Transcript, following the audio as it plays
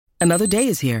Another day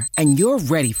is here, and you're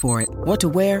ready for it. What to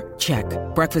wear? Check.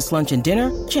 Breakfast, lunch, and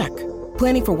dinner? Check.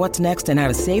 Planning for what's next and how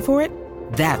to save for it?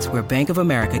 That's where Bank of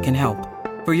America can help.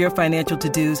 For your financial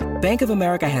to-dos, Bank of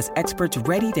America has experts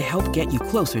ready to help get you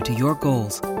closer to your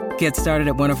goals. Get started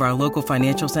at one of our local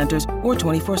financial centers or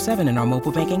 24/7 in our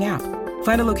mobile banking app.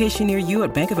 Find a location near you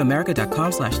at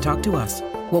bankofamerica.com/talktous.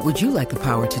 What would you like the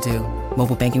power to do?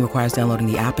 Mobile banking requires downloading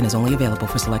the app and is only available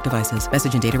for select devices.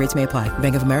 Message and data rates may apply.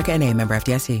 Bank of America N.A., member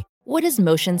FDIC. What does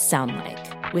motion sound like?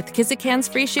 With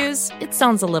Kizikans free shoes, it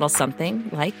sounds a little something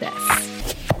like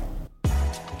this.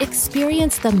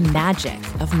 Experience the magic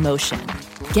of motion.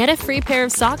 Get a free pair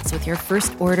of socks with your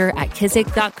first order at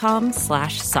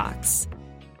kizik.com/socks.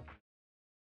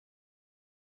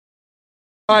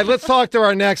 All right, let's talk to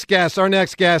our next guest. Our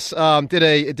next guest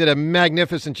did a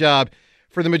magnificent job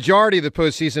for the majority of the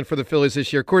postseason for the Phillies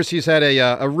this year. Of course, he's had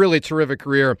a really terrific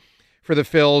career for the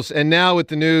Phils, and now with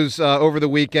the news over the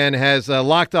weekend, has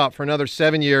locked up for another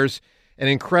 7 years, an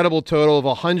incredible total of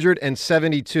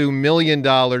 $172 million.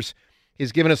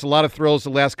 He's given us a lot of thrills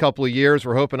the last couple of years.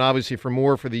 We're hoping, obviously, for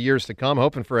more for the years to come,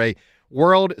 hoping for a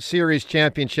World Series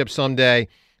championship someday,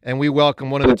 and we welcome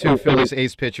one of the two Phillies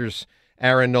ace pitchers,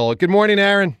 Aaron Nola. Good morning,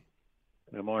 Aaron.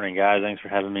 Good morning, guys. Thanks for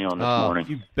having me on this morning.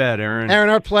 You bet, Aaron.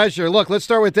 Aaron, our pleasure. Look, let's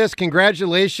start with this.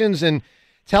 Congratulations, and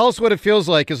tell us what it feels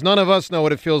like, because none of us know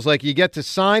what it feels like. You get to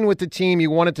sign with the team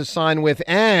you wanted to sign with,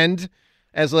 and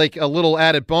as like a little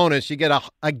added bonus, you get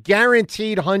a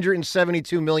guaranteed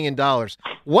 $172 million.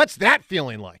 What's that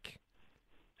feeling like?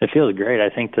 It feels great. I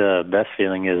think the best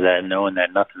feeling is that knowing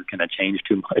that nothing's going to change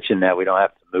too much and that we don't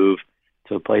have to move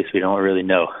to a place we don't really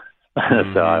know.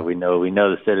 Mm-hmm. So we know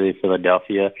the city of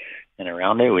Philadelphia and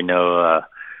around it. We know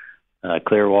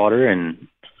Clearwater, and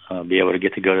be able to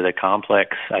get to go to the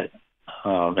complex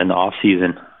in the off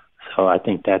season. So I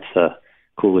think that's the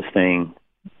coolest thing,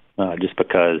 just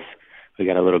because we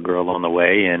got a little girl on the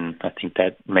way, and I think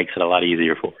that makes it a lot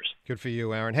easier for us. Good for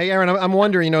you, Aaron. Hey, Aaron, I'm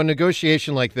wondering, a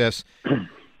negotiation like this,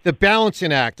 the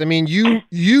balancing act. I mean, you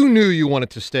knew you wanted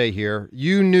to stay here.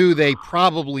 You knew they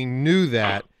probably knew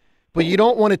that, but you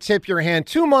don't want to tip your hand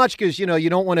too much because, you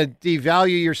don't want to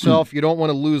devalue yourself. You don't want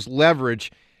to lose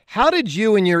leverage. How did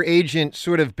you and your agent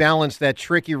sort of balance that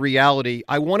tricky reality?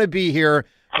 I want to be here,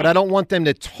 but I don't want them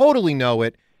to totally know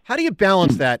it. How do you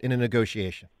balance that in a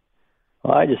negotiation?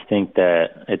 Well, I just think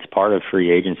that it's part of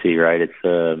free agency, right? It's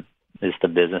the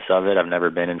business of it. I've never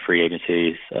been in free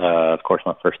agencies. Of course,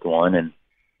 my first one, and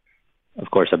of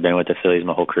course, I've been with the Phillies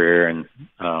my whole career, and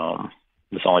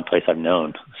it's the only place I've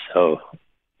known. So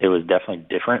it was definitely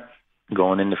different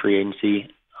going into free agency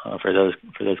for those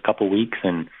couple weeks,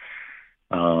 and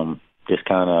just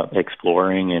kind of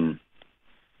exploring, and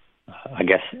I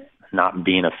guess not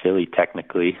being a Philly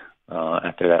technically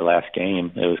after that last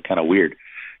game. It was kind of weird.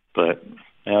 But,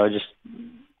 just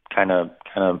kind of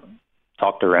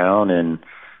talked around, and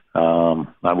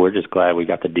we're just glad we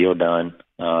got the deal done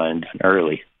and done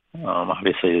early.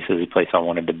 Obviously, this is the place I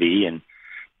wanted to be, and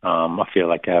I feel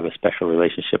like I have a special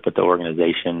relationship with the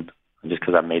organization just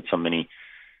because I've made so many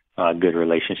good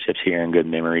relationships here and good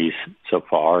memories so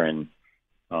far, and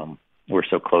we're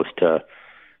so close to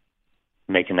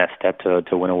making that step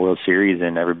to win a World Series,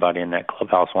 and everybody in that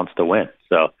clubhouse wants to win.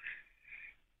 So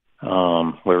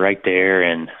we're right there,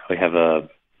 and we have a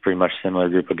pretty much similar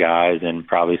group of guys and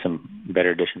probably some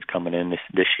better additions coming in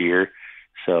this year.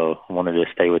 So I wanted to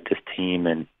stay with this team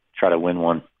and try to win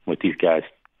one with these guys.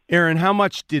 Aaron, how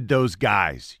much did those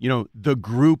guys, the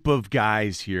group of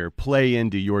guys here, play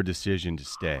into your decision to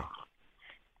stay?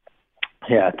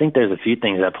 Yeah, I think there's a few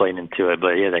things that played into it,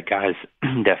 but yeah, the guys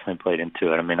definitely played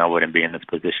into it. I mean, I wouldn't be in this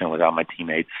position without my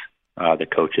teammates, the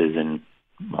coaches, and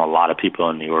a lot of people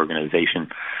in the organization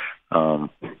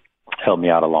helped me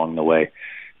out along the way.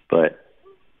 But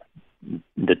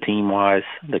the team-wise,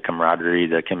 the camaraderie,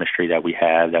 the chemistry that we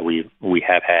have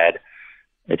had,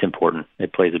 it's important.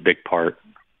 It plays a big part.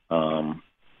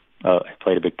 It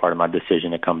played a big part of my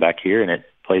decision to come back here, and it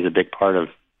plays a big part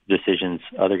of decisions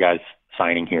other guys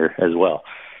signing here as well.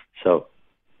 So,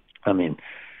 I mean,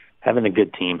 having a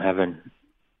good team, having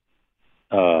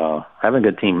a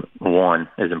good team, one,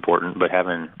 is important, but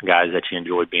having guys that you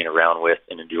enjoy being around with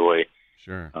and enjoy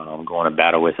going to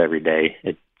battle with every day,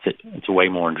 it's way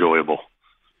more enjoyable.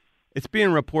 It's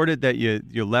being reported that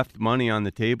you left money on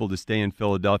the table to stay in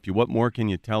Philadelphia. What more can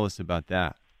you tell us about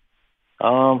that?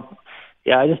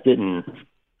 Yeah, I didn't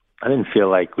feel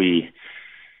like I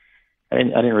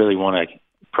didn't really want to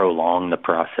prolong the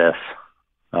process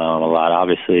a lot.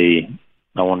 Obviously,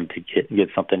 I wanted to get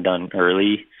something done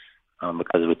early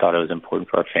because we thought it was important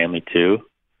for our family too.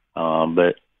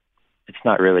 But it's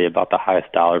not really about the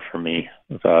highest dollar for me,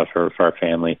 for our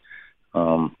family,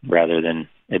 rather than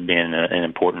it being an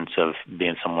importance of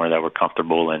being somewhere that we're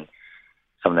comfortable and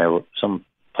some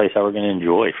place that we're going to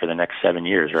enjoy for the next 7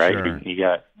 years, right? Sure. You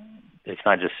got, it's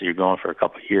not just you're going for a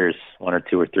couple of years, 1 or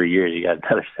 2 or 3 years. You got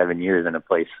another 7 years in a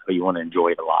place where you want to enjoy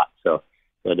it a lot. So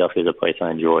Philadelphia is a place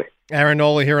I enjoy. Aaron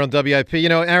Nola here on WIP.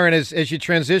 Aaron, as you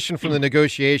transition from the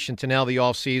negotiation to now the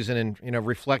off season and,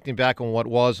 reflecting back on what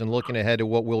was and looking ahead to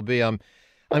what will be, I'm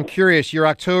curious, your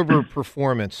October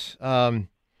performance,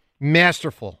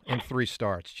 masterful in 3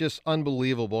 starts, just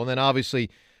unbelievable. And then obviously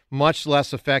much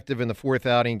less effective in the 4th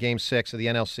outing, Game 6 of the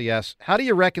NLCS. How do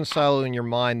you reconcile in your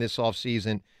mind this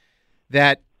offseason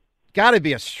that got to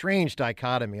be a strange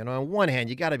dichotomy? And on one hand,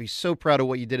 you got to be so proud of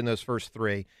what you did in those first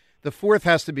 3. The 4th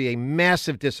has to be a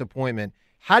massive disappointment.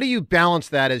 How do you balance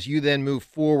that as you then move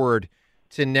forward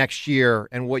to next year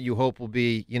and what you hope will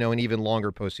be, an even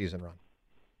longer postseason run?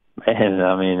 Man,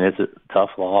 I mean, it's a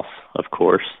tough loss, of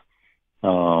course.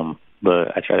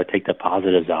 But I try to take the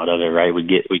positives out of it, right? We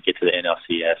get to the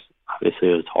NLCS. Obviously,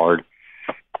 it was hard,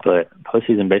 but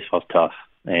postseason baseball is tough.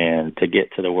 And to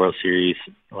get to the World Series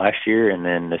last year and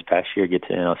then this past year get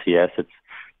to NLCS, it's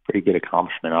a pretty good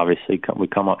accomplishment. Obviously, we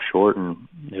come up short, and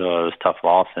it was a tough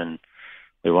loss, and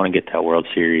we want to get to that World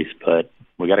Series. But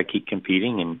we got to keep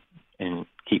competing and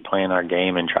keep playing our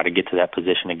game and try to get to that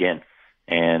position again.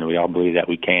 And we all believe that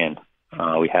we can.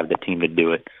 We have the team to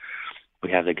do it. We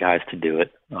have the guys to do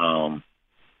it, and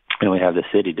we have the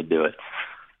city to do it.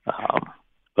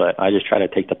 But I just try to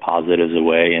take the positives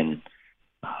away and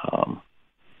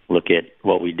look at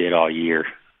what we did all year.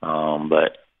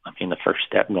 But, I mean, the first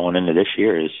step going into this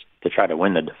year is to try to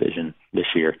win the division this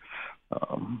year.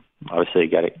 Obviously,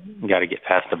 got to get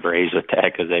past the Braves with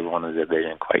that because they've won the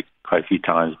division quite a few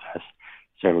times the past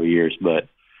several years. But,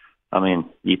 I mean,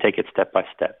 you take it step by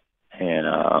step. And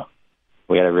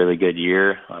we had a really good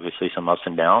year, obviously some ups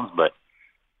and downs, but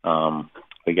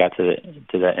we got to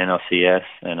that NLCS,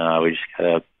 and we just got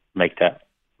to make that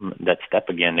step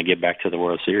again to get back to the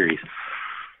World Series.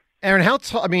 Aaron,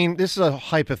 this is a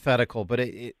hypothetical, but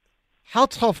how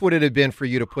tough would it have been for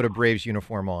you to put a Braves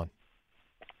uniform on?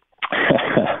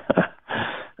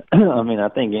 I mean, I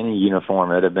think any uniform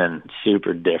would have been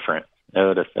super different. It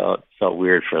would have felt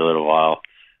weird for a little while.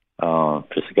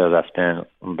 Just because I spent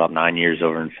about 9 years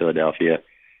over in Philadelphia.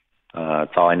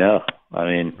 That's all I know. I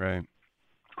mean, right.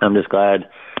 I'm just glad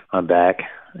I'm back,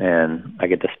 and I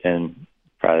get to spend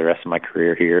probably the rest of my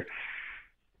career here.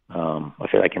 I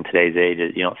feel like in today's age,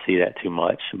 you don't see that too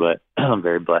much, but I'm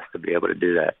very blessed to be able to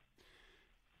do that.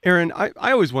 Aaron,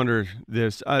 I always wonder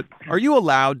this. Are you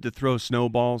allowed to throw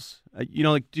snowballs?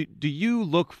 Do you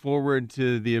look forward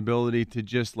to the ability to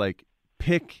just,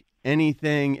 pick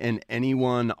anything and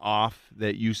anyone off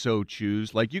that you so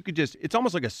choose? Like, you could it's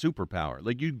almost like a superpower.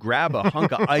 Like, you grab a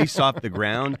hunk of ice off the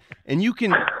ground, and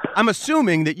I'm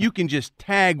assuming that you can just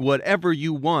tag whatever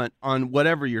you want on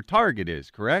whatever your target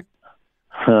is, correct?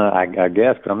 I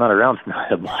guess, but I'm not around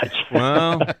that much.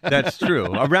 Well, that's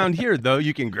true. Around here, though,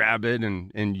 you can grab it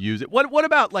and use it. What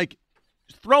about,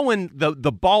 throwing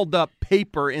the balled up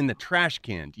paper in the trash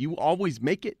can? Do you always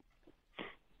make it?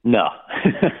 No.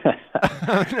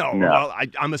 No. Well,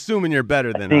 I'm assuming you're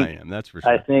better than I am. That's for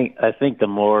sure. I think the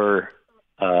more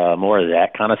of that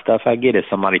kind of stuff I get is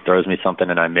somebody throws me something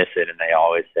and I miss it, and they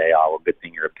always say, "Oh, well, good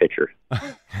thing you're a pitcher."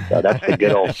 So that's the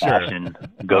good old fashioned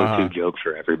go-to joke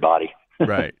for everybody.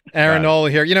 Right. Aaron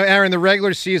Nola here. Aaron, the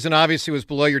regular season obviously was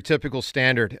below your typical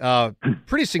standard,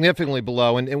 pretty significantly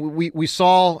below. And we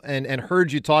saw and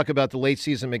heard you talk about the late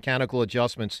season mechanical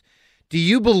adjustments. Do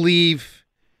you believe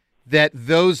that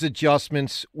those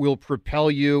adjustments will propel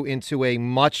you into a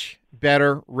much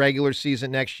better regular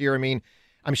season next year? I mean,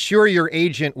 I'm sure your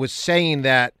agent was saying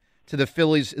that to the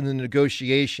Phillies in the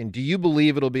negotiation. Do you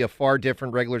believe it'll be a far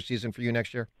different regular season for you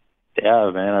next year? Yeah,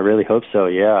 man, I really hope so.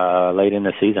 Yeah, late in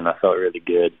the season, I felt really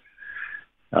good.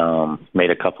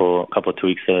 Made a couple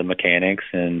tweaks to the mechanics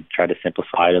and tried to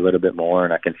simplify it a little bit more,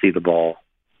 and I can see the ball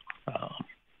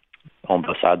on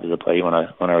both sides of the plate when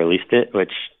I released it.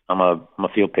 Which I'm a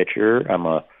field pitcher. I'm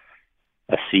a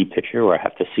C pitcher where I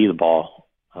have to see the ball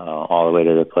all the way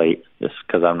to the plate, just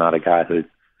because I'm not a guy who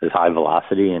is high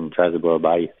velocity and tries to blow it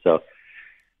by you. So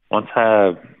once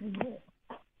I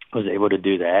was able to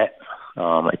do that,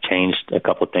 it changed a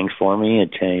couple of things for me.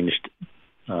 It changed,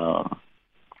 my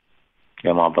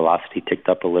velocity ticked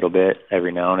up a little bit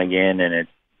every now and again, and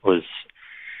I was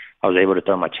able to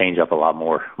throw my changeup a lot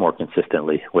more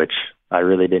consistently, which I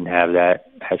really didn't have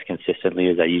that as consistently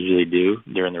as I usually do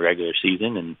during the regular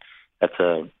season, and that's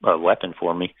a weapon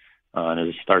for me. And as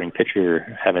a starting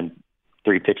pitcher, having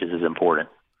 3 pitches is important.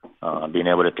 being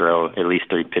able to throw at least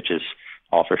 3 pitches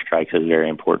all for strikes is very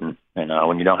important. And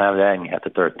when you don't have that and you have to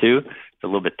throw 2, it's a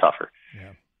little bit tougher.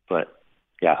 Yeah. But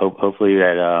yeah, hopefully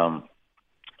that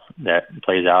that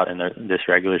plays out in this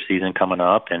regular season coming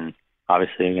up. And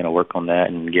obviously, I'm going to work on that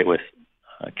and get with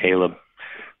Caleb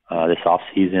this off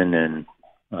season and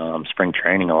spring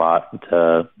training a lot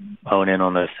to hone in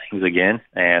on those things again.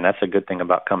 And that's a good thing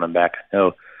about coming back. I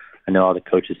know all the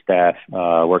coaches staff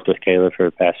worked with Caleb for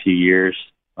the past few years.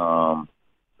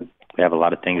 We have a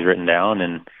lot of things written down,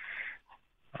 and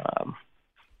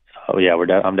so yeah,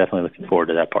 I'm definitely looking forward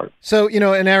to that part. So,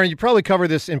 and Aaron, you probably covered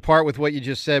this in part with what you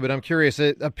just said, but I'm curious,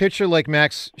 a pitcher like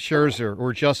Max Scherzer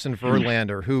or Justin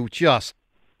Verlander, who just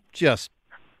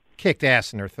kicked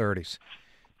ass in their 30s.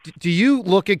 Do you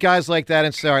look at guys like that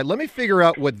and say, all right, let me figure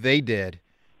out what they did?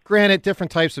 Granted,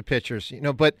 different types of pitchers,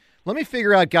 but let me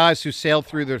figure out guys who sailed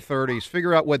through their 30s,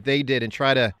 figure out what they did and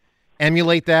try to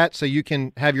emulate that so you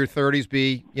can have your 30s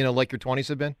be, like your 20s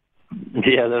have been?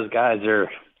 Yeah, those guys are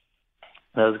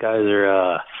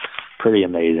pretty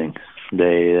amazing.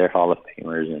 They're Hall of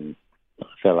Famers, and I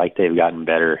feel like they've gotten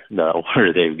better the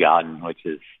older they've gotten, which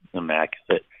is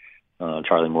immaculate.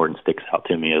 Charlie Morton sticks out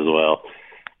to me as well.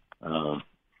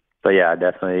 But yeah, I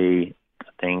definitely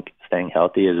think staying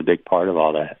healthy is a big part of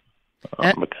all that.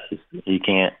 Because you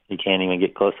can't even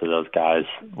get close to those guys,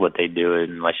 what they do,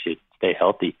 unless you stay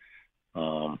healthy.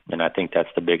 And I think that's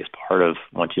the biggest part of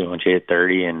once you hit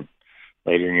 30 and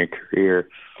later in your career,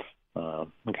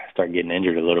 you gotta start getting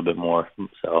injured a little bit more.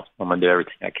 So I'm gonna do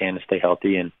everything I can to stay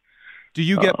healthy. And do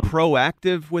you get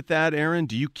proactive with that, Aaron?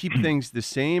 Do you keep things the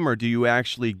same, or do you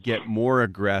actually get more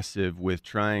aggressive with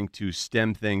trying to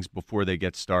stem things before they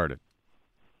get started?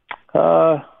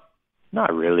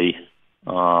 Not really.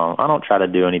 I don't try to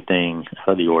do anything out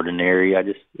of the ordinary. I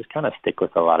just kind of stick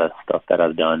with a lot of stuff that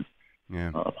I've done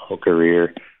whole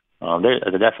career. They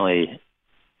definitely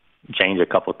change a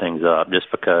couple things up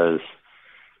just because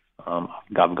I've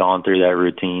gone through that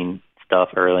routine stuff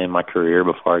early in my career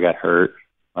before I got hurt,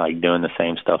 like doing the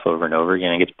same stuff over and over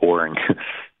again. It gets boring.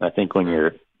 I think when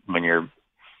you're in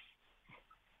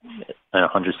a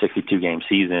 162 game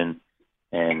season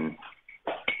and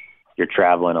you're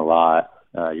traveling a lot,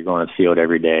 you're going to the field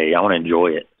every day. I want to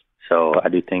enjoy it. So I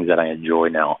do things that I enjoy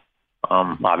now.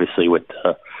 Obviously with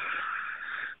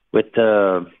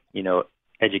the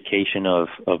education of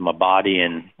my body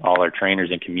and all our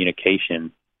trainers and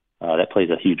communication, that plays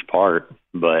a huge part.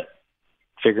 But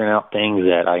figuring out things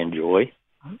that I enjoy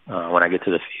when I get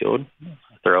to the field,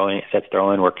 throwing,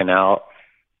 working out,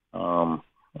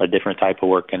 a different type of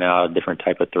working out, a different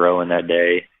type of throwing that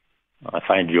day. If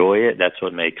I enjoy it, that's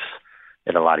what makes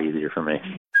it a lot easier for me.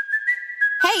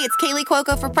 Hey, it's Kaylee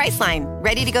Cuoco for Priceline.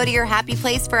 Ready to go to your happy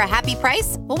place for a happy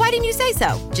price? Well, why didn't you say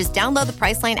so? Just download the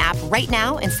Priceline app right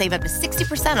now and save up to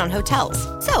 60% on hotels.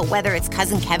 So whether it's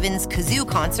Cousin Kevin's Kazoo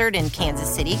Concert in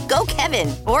Kansas City, go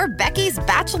Kevin, or Becky's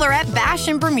Bachelorette Bash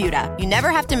in Bermuda, you never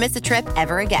have to miss a trip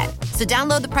ever again. So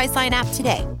download the Priceline app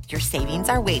today. Your savings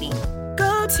are waiting.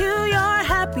 Go to your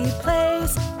happy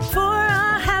place for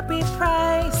a happy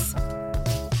price.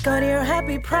 Go to your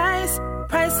happy price,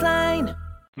 Priceline.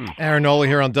 Aaron Nola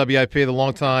here on WIP, the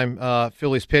longtime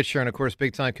Phillies pitcher, and, of course,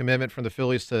 big-time commitment from the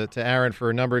Phillies to Aaron for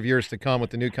a number of years to come with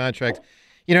the new contract.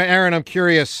 Aaron, I'm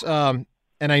curious, and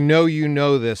I know you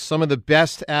know this, some of the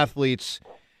best athletes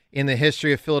in the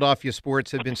history of Philadelphia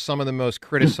sports have been some of the most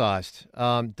criticized.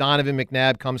 Donovan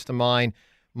McNabb comes to mind.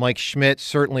 Mike Schmidt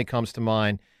certainly comes to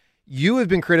mind. You have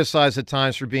been criticized at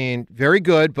times for being very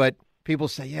good, but people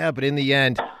say, yeah, but in the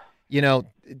end,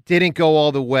 it didn't go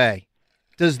all the way.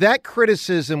 Does that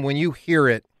criticism, when you hear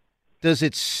it, does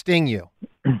it sting you?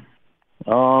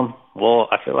 Well,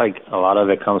 I feel like a lot of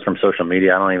it comes from social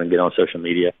media. I don't even get on social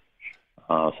media,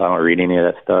 so I don't read any of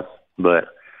that stuff. But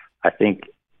I think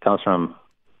it comes from,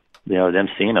 them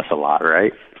seeing us a lot,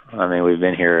 right? I mean, we've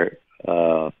been here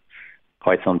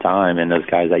quite some time, and those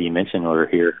guys that you mentioned were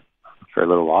here for a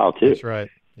little while, too. That's right,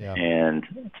 yeah. And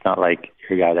it's not like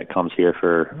you're a guy that comes here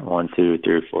for 1, 2,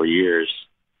 3, or 4 years.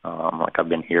 Like I've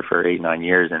been here for 8, 9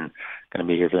 years and going to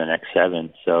be here for the next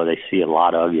 7. So they see a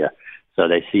lot of you. So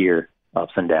they see your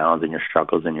ups and downs and your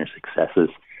struggles and your successes,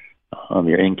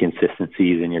 your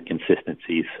inconsistencies and your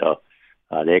consistencies. So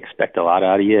they expect a lot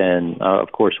out of you. And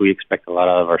of course we expect a lot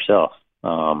out of ourselves.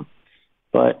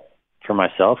 But for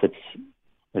myself,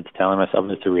 it's telling myself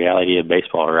it's the reality of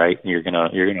baseball, right? You're going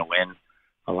to win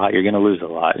a lot. You're going to lose a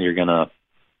lot. You're going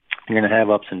to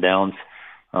have ups and downs.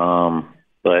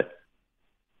 But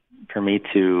for me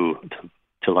to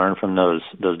learn from those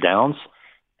downs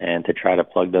and to try to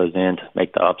plug those in to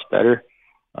make the ups better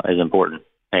is important.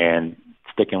 And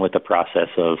sticking with the process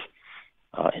of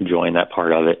enjoying that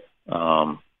part of it.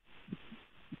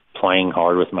 Playing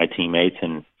hard with my teammates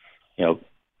and,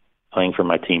 playing for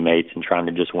my teammates and trying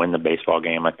to just win the baseball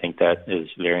game. I think that is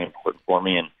very important for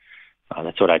me, and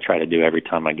that's what I try to do every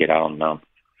time I get out on the mound.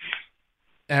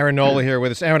 Aaron Nola here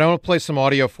with us. Aaron, I want to play some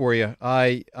audio for you.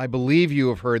 I believe you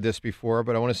have heard this before,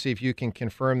 but I want to see if you can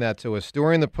confirm that to us.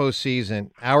 During the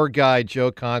postseason, our guy,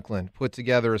 Joe Conklin, put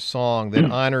together a song that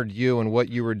honored you and what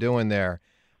you were doing there.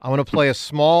 I want to play a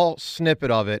small snippet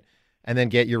of it and then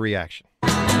get your reaction.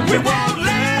 We won't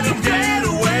let him get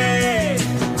away,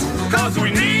 'cause we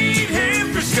need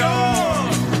him for sure.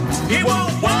 He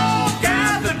won't walk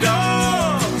out the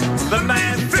door. The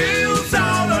man fills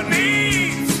all our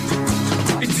needs.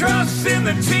 He trusts in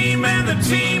the team and the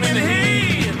team in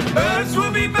he. Birds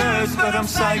will be birds, but I'm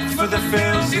psyched for the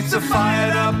Phils. It's a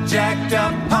fired up, jacked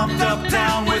up, pumped up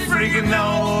town with friggin'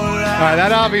 Nola. All right,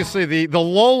 that obviously the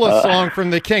Lola song from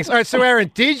the Kings. All right, so Aaron,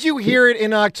 did you hear it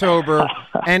in October?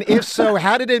 And if so,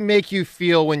 how did it make you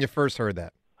feel when you first heard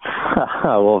that?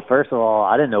 Well, first of all,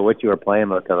 I didn't know what you were playing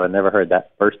because I never heard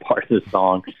that first part of the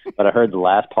song, but I heard the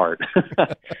last part.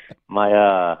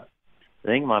 I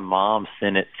think my mom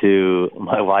sent it to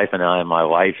my wife and I, and my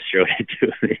wife showed it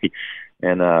to me,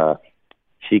 and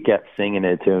she kept singing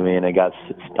it to me, and it got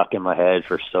stuck in my head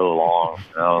for so long.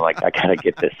 I gotta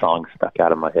get this song stuck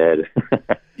out of my head.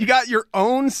 You got your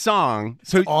own song.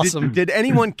 So awesome. Did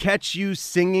anyone catch you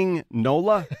singing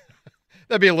Nola?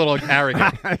 That'd be a little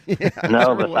arrogant. Yeah,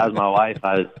 no, besides my wife,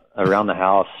 around the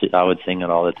house, I would sing it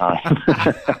all the time.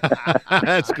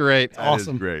 That's great.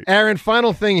 Awesome. Great. Aaron,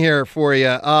 final thing here for you.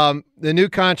 The new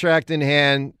contract in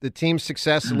hand, the team's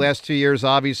success the last 2 years,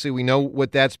 obviously, we know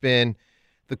what that's been.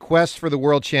 The quest for the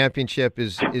World Championship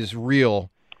is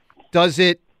real. Does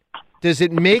it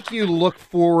make you look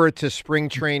forward to spring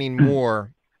training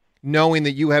more, knowing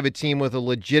that you have a team with a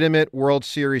legitimate World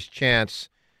Series chance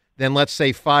than, let's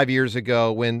say, 5 years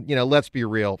ago when, let's be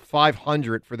real,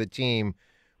 500 for the team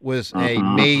was a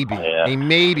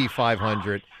maybe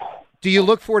 500. Do you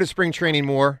look forward to spring training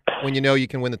more when you know you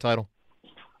can win the title?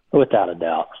 Without a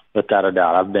doubt.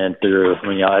 I've been through,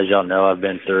 as y'all know, I've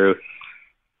been through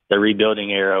the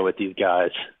rebuilding era with these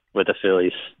guys, with the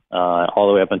Phillies, all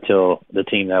the way up until the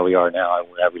team that we are now,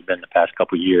 that we've been the past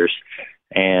couple of years.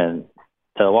 And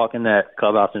to walk in that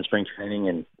clubhouse in spring training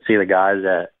and see the guys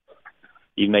that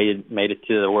you made it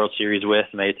to the World Series with,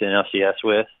 made it to the NLCS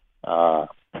with,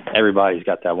 everybody's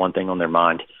got that one thing on their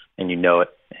mind, and you know it.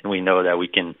 And we know that we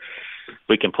can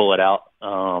pull it out.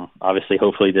 Obviously,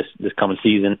 hopefully this coming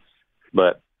season,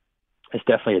 but it's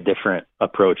definitely a different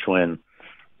approach when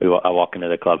I walk into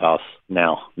the clubhouse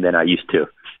now than I used to.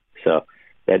 So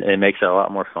it makes it a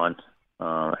lot more fun.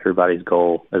 Everybody's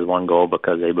goal is one goal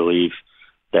because they believe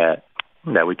that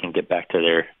we can get back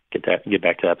to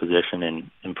that position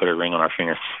and put a ring on our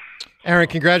finger. Aaron,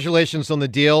 congratulations on the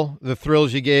deal, the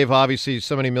thrills you gave. Obviously,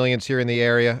 so many millions here in the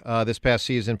area this past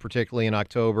season, particularly in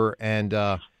October, and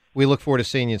we look forward to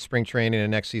seeing you in spring training and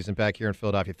next season back here in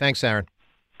Philadelphia. Thanks, Aaron.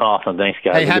 Awesome. Thanks,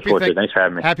 guys. Hey, Thanks for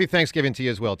having me. Happy Thanksgiving to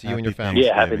you as well, to you and your family.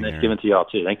 Yeah, happy Thanksgiving to you all,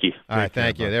 too. Thank you. All right,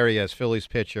 thank you. There he is, Phillies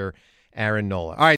pitcher Aaron Nola. All right.